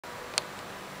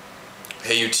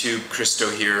Hey YouTube,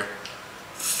 Christo here.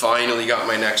 Finally got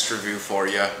my next review for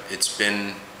you. It's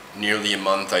been nearly a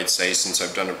month, I'd say, since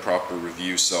I've done a proper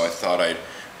review, so I thought I'd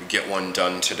get one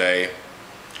done today.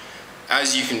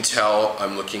 As you can tell,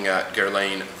 I'm looking at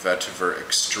Guerlain Vetiver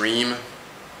Extreme.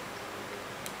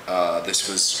 This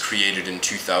was created in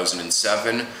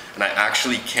 2007, and I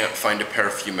actually can't find a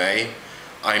Parfumé.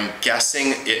 I'm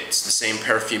guessing it's the same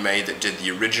Parfumé that did the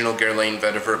original Guerlain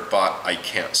Vetiver, but I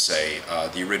can't say.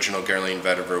 The original Guerlain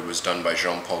Vetiver was done by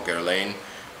Jean-Paul Guerlain.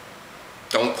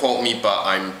 Don't quote me, but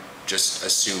I'm just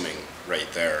assuming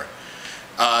right there.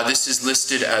 This is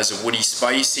listed as a woody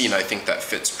spicy, and I think that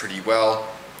fits pretty well.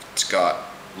 It's got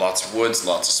lots of woods,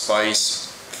 lots of spice,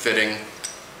 fitting.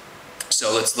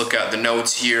 So let's look at the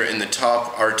notes here. In the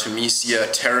top, Artemisia,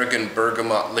 tarragon,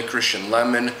 bergamot, licorice, and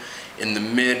lemon. In the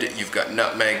mid, you've got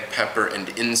nutmeg, pepper, and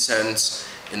incense.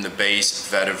 In the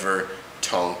base, vetiver,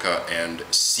 tonka, and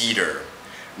cedar.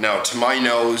 Now, to my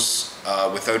nose,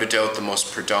 without a doubt, the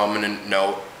most predominant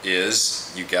note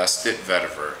is, you guessed it,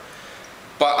 vetiver.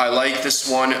 But I like this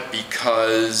one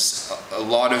because a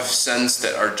lot of scents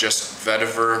that are just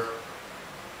vetiver,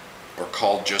 or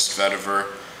called just vetiver,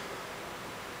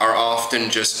 are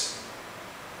often just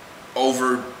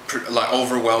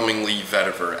overwhelmingly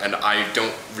vetiver, and I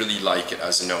don't really like it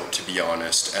as a note, to be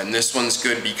honest. And this one's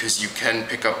good because you can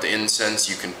pick up the incense,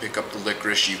 you can pick up the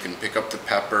licorice, you can pick up the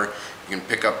pepper, you can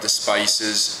pick up the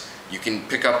spices, you can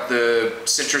pick up the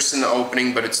citrus in the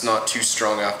opening, but it's not too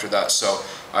strong after that. So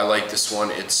I like this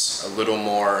one. It's a little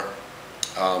more,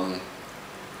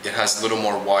 it has a little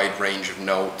more wide range of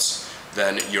notes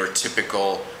than your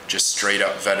typical just straight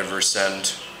up vetiver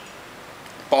scent.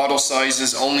 Bottle size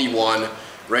is only one,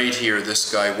 right here,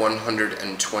 this guy,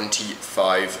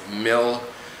 125 ml.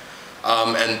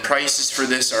 And prices for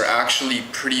this are actually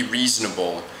pretty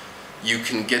reasonable. You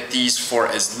can get these for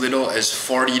as little as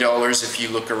 $40 if you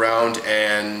look around,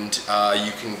 and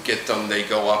you can get them, they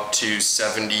go up to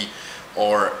 70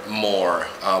 or more.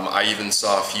 I even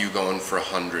saw a few going for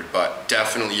 100, but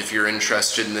definitely if you're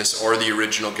interested in this or the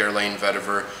original Guerlain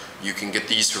Vetiver, you can get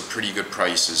these for pretty good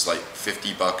prices, like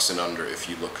 50 bucks and under if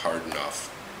you look hard enough.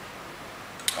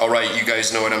 Alright, you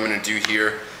guys know what I'm going to do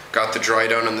here. Got the dry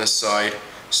down on this side,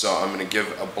 so I'm going to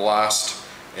give a blast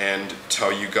and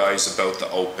tell you guys about the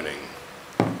opening.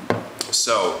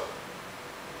 So,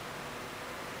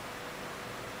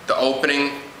 the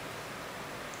opening,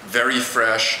 very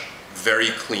fresh, very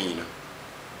clean.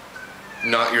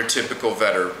 Not your typical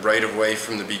vetiver, right away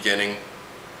from the beginning.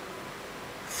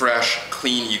 Fresh,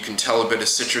 clean, you can tell a bit of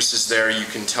citrus is there, you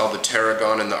can tell the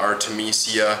tarragon and the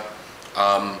artemisia,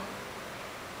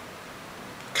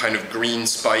 kind of green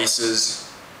spices.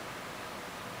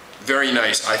 Very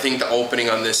nice. I think the opening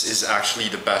on this is actually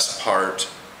the best part.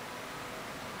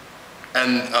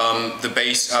 And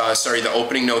the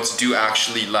opening notes do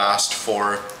actually last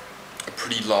for a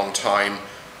pretty long time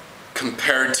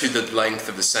compared to the length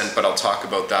of the scent, but I'll talk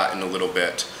about that in a little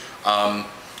bit.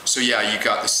 So yeah, you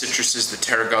got the citruses, the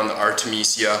tarragon, the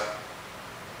artemisia,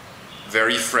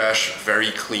 very fresh,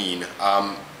 very clean.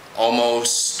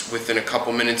 Almost within a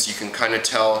couple minutes you can kind of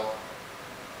tell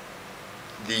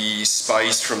the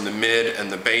spice from the mid and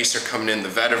the base are coming in. The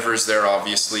vetiver's there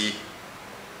obviously.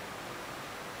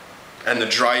 And the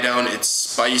dry down, it's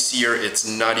spicier, it's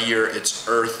nuttier, it's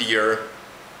earthier.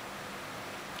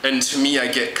 And to me I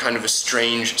get kind of a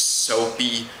strange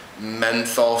soapy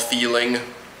menthol feeling.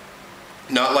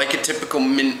 Not like a typical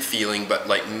mint feeling, but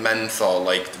like menthol,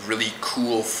 like really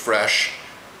cool, fresh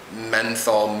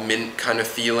menthol mint kind of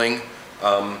feeling.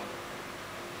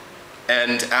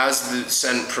 And as the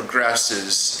scent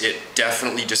progresses, it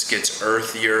definitely just gets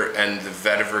earthier and the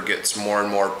vetiver gets more and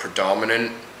more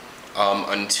predominant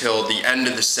until the end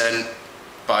of the scent.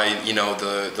 By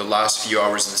the last few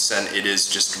hours of the scent, it is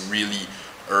just really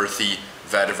earthy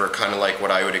vetiver, kind of like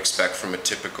what I would expect from a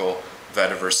typical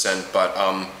vetiver scent. But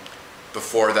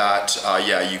before that,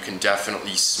 yeah, you can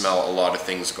definitely smell a lot of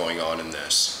things going on in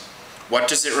this. What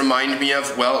does it remind me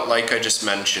of? Well, like I just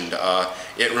mentioned,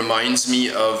 it reminds me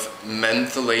of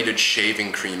mentholated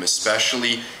shaving cream,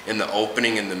 especially in the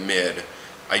opening and the mid.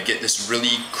 I get this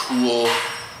really cool,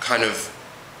 kind of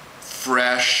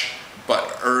fresh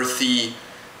but earthy.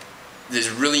 This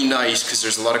is really nice because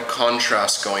there's a lot of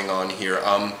contrast going on here.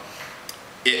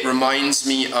 It reminds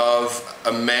me of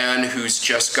a man who's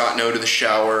just gotten out of the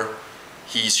shower.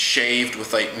 He's shaved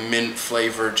with like mint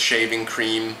flavored shaving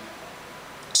cream.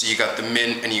 So you got the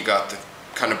mint and you got the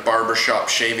kind of barbershop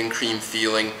shaving cream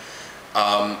feeling.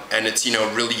 And it's,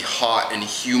 really hot and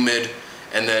humid.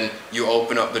 And then you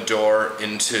open up the door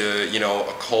into,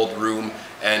 a cold room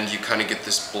and you kind of get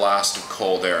this blast of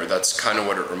cold air. That's kind of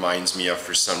what it reminds me of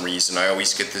for some reason. I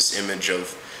always get this image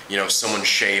of, you know, someone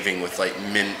shaving with like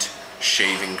mint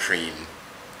shaving cream.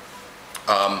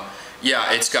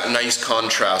 Yeah, it's got nice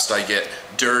contrast. I get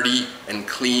dirty and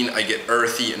clean, I get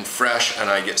earthy and fresh, and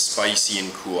I get spicy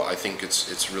and cool. I think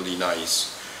it's really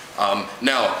nice.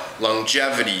 Now,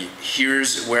 longevity,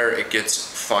 here's where it gets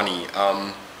funny.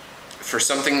 For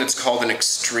something that's called an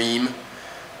extreme,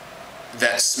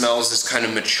 that smells as kind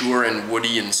of mature and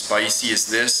woody and spicy as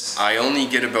this, I only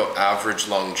get about average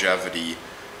longevity.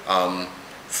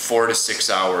 4 to 6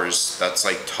 hours, that's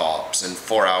like tops, and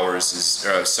 4 hours is,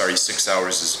 6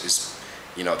 hours is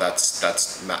you know,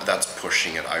 that's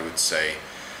pushing it, I would say.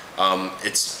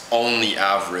 It's only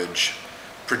average.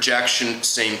 Projection,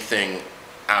 same thing,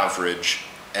 average.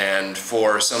 And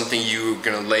for something you're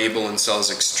gonna label and sell as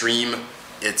extreme,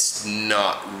 it's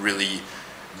not really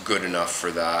good enough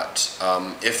for that.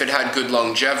 If it had good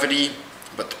longevity,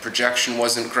 but the projection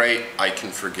wasn't great, I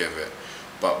can forgive it.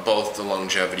 But both the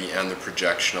longevity and the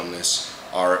projection on this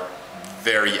are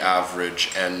very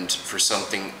average, and for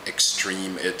something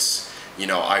extreme, it's, you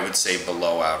know, I would say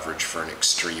below average for an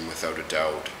extreme without a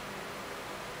doubt.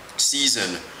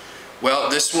 Season.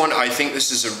 Well, this one, I think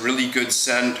this is a really good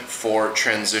scent for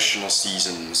transitional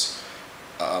seasons.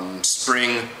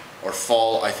 Spring or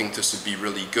fall, I think this would be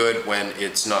really good when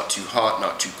it's not too hot,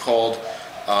 not too cold.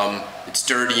 It's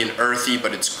dirty and earthy,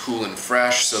 but it's cool and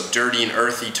fresh. So dirty and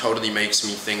earthy totally makes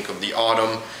me think of the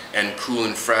autumn, and cool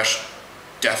and fresh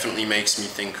definitely makes me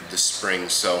think of the spring.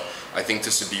 So I think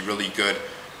this would be really good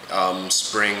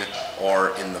spring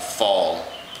or in the fall.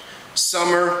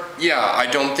 Summer, yeah, I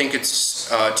don't think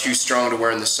it's too strong to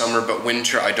wear in the summer, but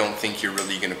winter, I don't think you're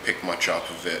really going to pick much up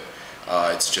of it.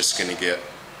 It's just going to get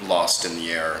lost in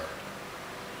the air.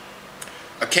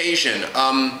 Occasion.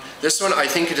 This one I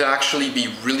think could actually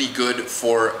be really good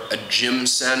for a gym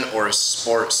scent or a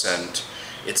sport scent.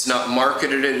 It's not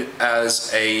marketed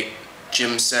as a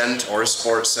gym scent or a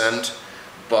sport scent,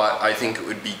 but I think it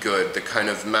would be good. The kind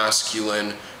of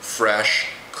masculine, fresh,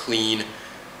 clean.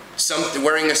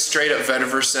 Wearing a straight up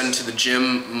vetiver scent to the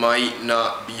gym might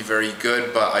not be very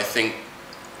good, but I think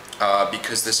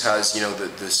because this has, you know,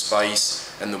 the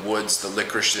spice and the woods, the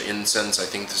licorice, the incense, I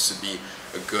think this would be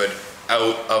a good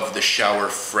out of the shower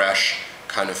fresh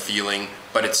kind of feeling,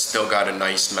 but it's still got a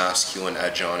nice masculine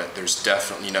edge on it. There's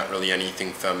definitely not really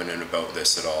anything feminine about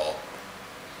this at all.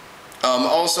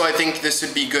 Also, I think this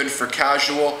would be good for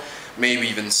casual, maybe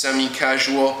even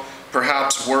semi-casual,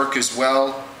 perhaps work as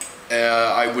well.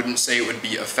 I wouldn't say it would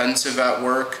be offensive at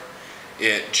work.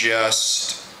 It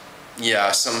just,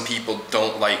 yeah, some people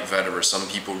don't like vetiver. Some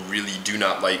people really do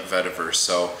not like vetiver.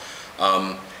 So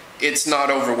it's not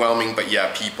overwhelming, but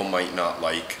yeah, people might not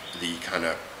like the kind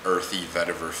of earthy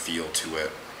vetiver feel to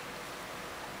it.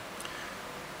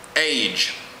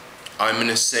 Age. I'm going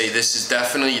to say this is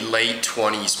definitely late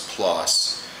 20s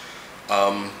plus.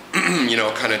 You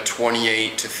know, kind of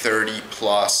 28 to 30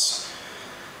 plus.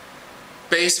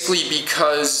 Basically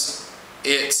because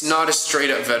it's not a straight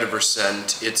up vetiver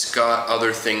scent, it's got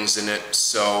other things in it,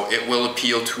 so it will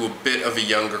appeal to a bit of a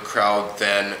younger crowd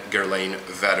than Guerlain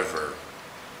Vetiver.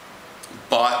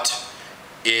 But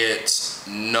it's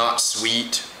not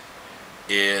sweet,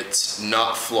 it's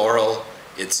not floral,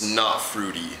 it's not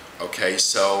fruity, okay?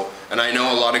 So, and I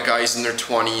know a lot of guys in their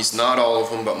 20s, not all of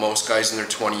them, but most guys in their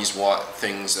 20s want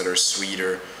things that are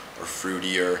sweeter or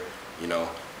fruitier, you know,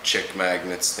 chick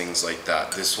magnets, things like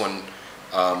that. This one,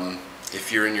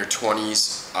 if you're in your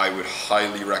 20s, I would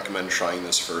highly recommend trying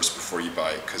this first before you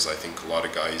buy it, because I think a lot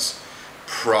of guys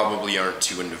probably aren't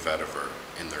too into vetiver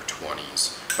in their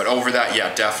 20s. But over that,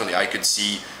 yeah, definitely. I could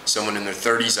see someone in their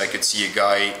 30s, I could see a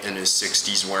guy in his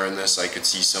 60s wearing this, I could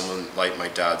see someone like my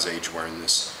dad's age wearing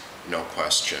this, no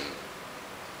question.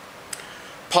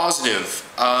 Positive.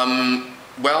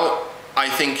 Well, I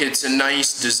think it's a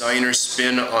nice designer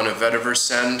spin on a vetiver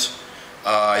scent.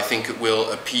 I think it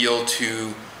will appeal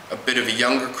to a bit of a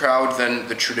younger crowd than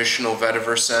the traditional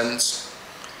vetiver scents.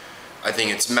 I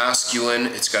think it's masculine,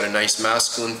 it's got a nice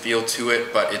masculine feel to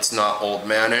it, but it's not old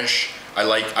manish.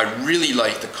 I really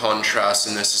like the contrast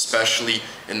in this, especially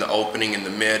in the opening in the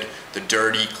mid, the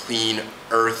dirty, clean,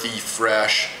 earthy,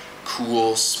 fresh,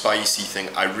 cool, spicy thing.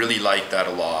 I really like that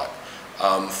a lot.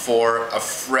 For a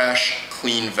fresh,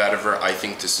 clean vetiver, I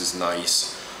think this is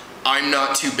nice. I'm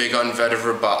not too big on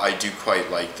vetiver, but I do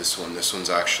quite like this one. This one's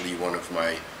actually one of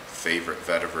my favorite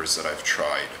vetivers that I've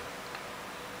tried.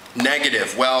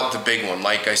 Negative, well, the big one,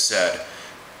 like I said,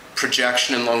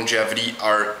 projection and longevity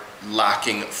are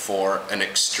lacking for an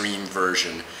extreme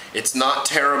version. It's not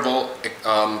terrible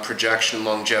projection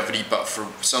longevity, but for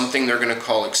something they're going to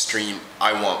call extreme,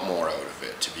 I want more out of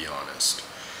it, to be honest.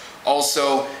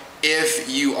 Also, if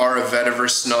you are a vetiver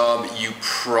snob, you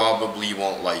probably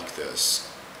won't like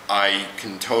this. I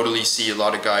can totally see a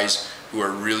lot of guys who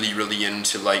are really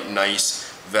into like nice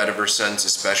vetiver scents,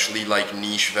 especially like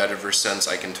niche vetiver scents.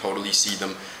 I can totally see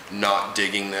them not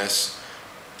digging this,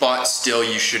 but still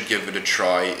you should give it a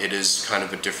try. It is kind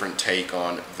of a different take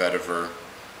on vetiver.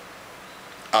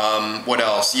 What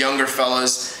else? Younger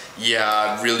fellas,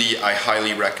 yeah, really I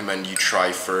highly recommend you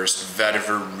try first.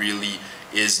 Vetiver really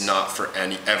is not for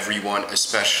everyone,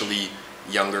 especially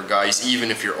younger guys.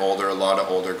 Even if you're older, a lot of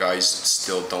older guys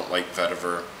still don't like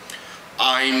vetiver.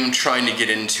 I'm trying to get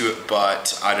into it,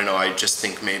 but I don't know, I just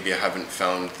think maybe I haven't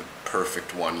found the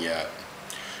perfect one yet.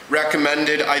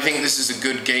 Recommended. I think this is a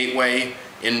good gateway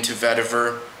into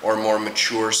vetiver or more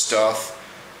mature stuff.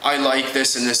 I like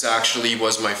this, and this actually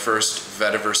was my first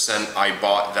vetiver scent I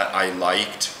bought that I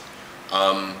liked.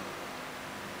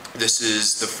 This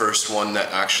is the first one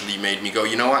that actually made me go,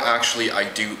 you know what, actually I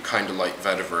do kind of like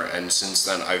vetiver, and since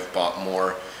then I've bought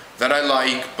more that I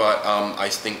like, but I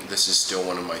think this is still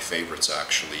one of my favorites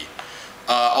actually.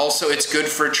 Also, it's good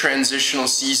for transitional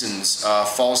seasons.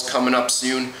 Fall's coming up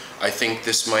soon. I think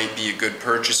this might be a good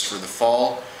purchase for the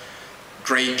fall.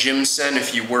 Great gym scent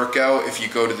if you work out, if you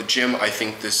go to the gym. I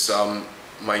think this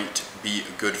might be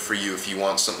good for you if you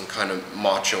want something kind of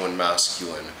macho and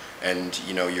masculine, and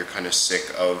you know, you're kind of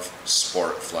sick of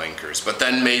sport flankers, but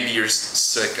then maybe you're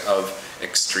sick of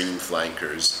extreme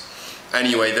flankers.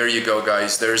 Anyway, there you go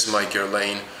guys, there's my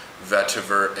Guerlain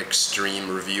Vetiver Extreme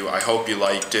review. I hope you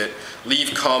liked it.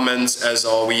 Leave comments as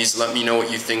always, let me know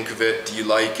what you think of it. Do you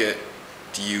like it?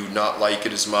 Do you not like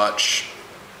it as much?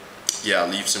 Yeah,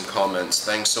 leave some comments.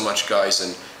 Thanks so much guys,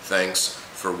 and thanks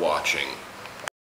for watching.